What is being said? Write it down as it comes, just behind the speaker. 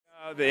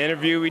the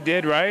interview we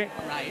did, right?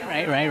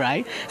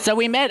 Right. So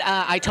we met,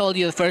 I told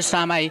you the first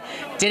time I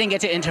didn't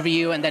get to interview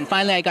you, and then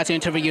finally I got to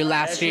interview you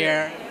last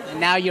year.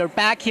 Now you're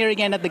back here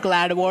again at the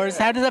GLAAD Awards.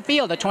 How does it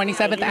feel, the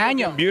 27th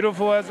annual?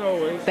 Beautiful as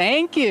always.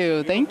 Thank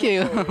you.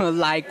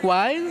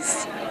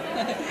 Likewise.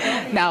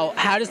 Now,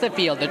 how does it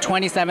feel, the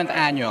 27th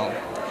annual?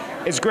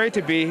 It's great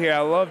to be here.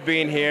 I love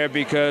being here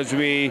because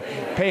we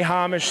pay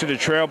homage to the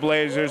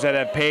trailblazers that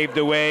have paved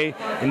the way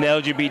in the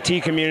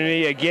LGBT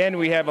community. Again,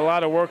 we have a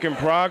lot of work in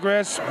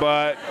progress,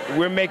 but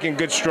we're making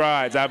good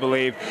strides, I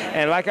believe.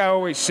 And like I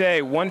always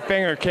say, one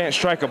finger can't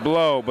strike a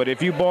blow, but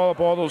if you ball up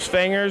all those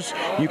fingers,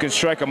 you can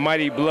strike a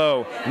mighty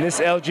blow. And this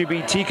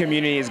LGBT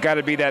community has got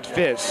to be that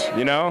fist,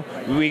 you know?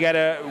 We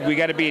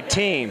gotta be a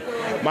team.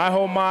 My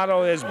whole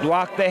motto is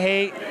block the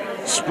hate,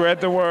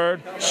 spread the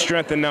word,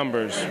 strengthen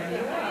numbers.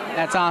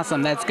 That's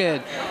awesome. That's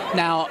good.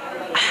 Now,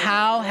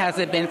 how has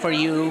it been for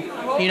you?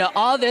 You know,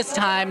 all this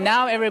time,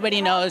 now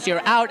everybody knows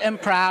you're out and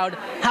proud.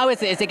 How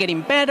is it? Is it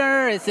getting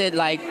better? Is it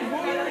like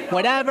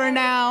whatever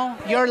now?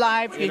 Your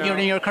life,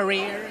 your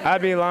career?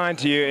 I'd be lying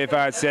to you if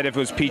I said if it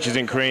was peaches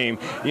and cream.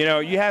 You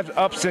know, you have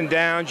ups and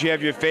downs. You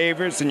have your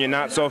favorites and your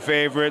not so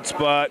favorites,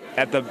 but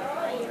at the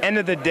end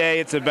of the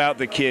day, it's about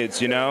the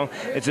kids, you know?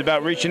 It's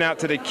about reaching out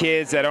to the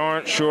kids that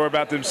aren't sure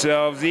about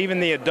themselves, even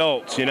the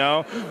adults, you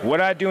know?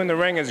 What I do in the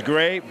ring is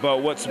great,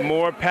 but what's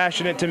more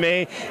passionate to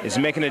me is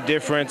making a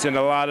difference in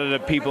a lot of the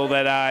people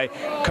that I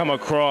come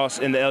across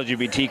in the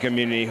LGBT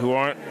community who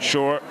aren't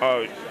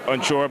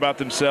unsure about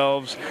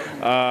themselves.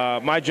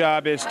 My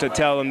job is to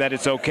tell them that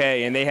it's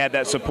okay, and they have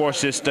that support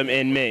system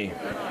in me.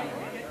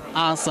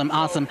 Awesome.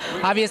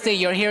 Obviously,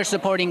 you're here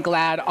supporting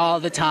GLAAD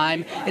all the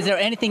time. Is there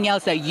anything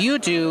else that you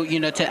do,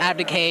 to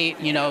advocate,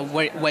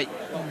 what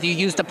do you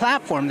use the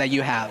platform that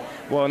you have?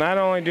 Well, not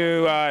only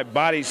do I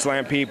body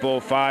slam people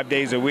 5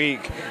 days a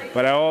week,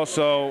 but I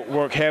also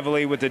work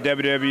heavily with the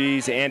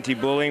WWE's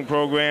anti-bullying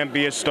program,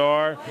 Be a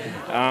Star.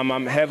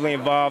 I'm heavily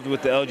involved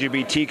with the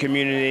LGBT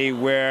community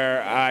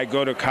where I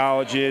go to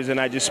colleges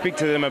and I just speak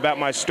to them about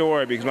my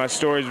story because my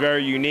story is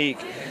very unique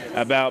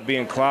about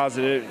being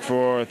closeted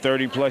for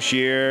 30 plus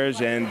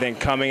years and then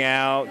coming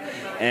out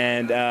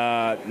and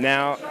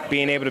now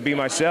being able to be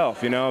myself,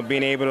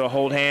 being able to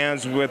hold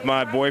hands with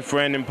my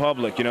boyfriend in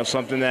public,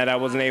 something that I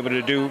wasn't able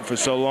to do for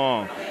so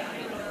long.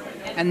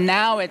 And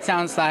now it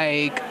sounds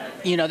like,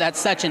 that's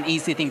such an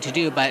easy thing to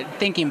do, but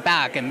thinking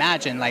back,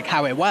 imagine like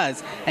how it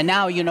was. And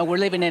now, we're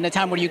living in a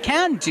time where you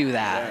can do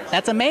that.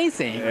 That's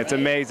amazing. It's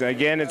amazing.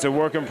 Again, it's a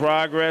work in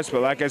progress,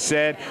 but like I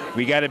said,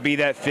 we got to be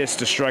that fist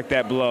to strike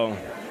that blow.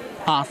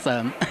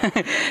 Awesome.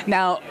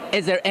 Now,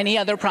 is there any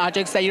other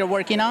projects that you're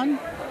working on?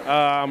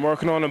 I'm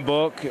working on a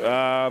book,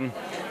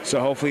 so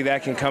hopefully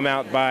that can come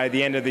out by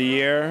the end of the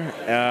year.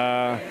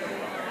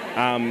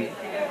 I'm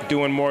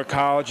doing more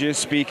colleges,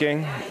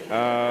 speaking,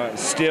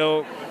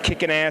 still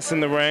kicking ass in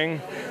the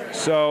ring.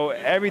 So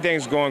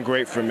everything's going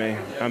great for me.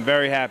 I'm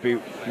very happy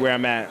where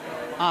I'm at.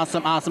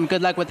 Awesome.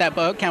 Good luck with that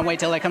book. Can't wait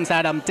till it comes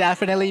out. I'll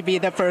definitely be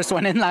the first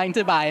one in line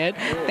to buy it.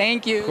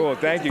 Thank you. Cool.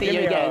 Thank you. See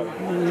you again.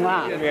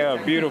 Give me a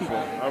beautiful.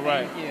 All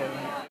right. Thank you.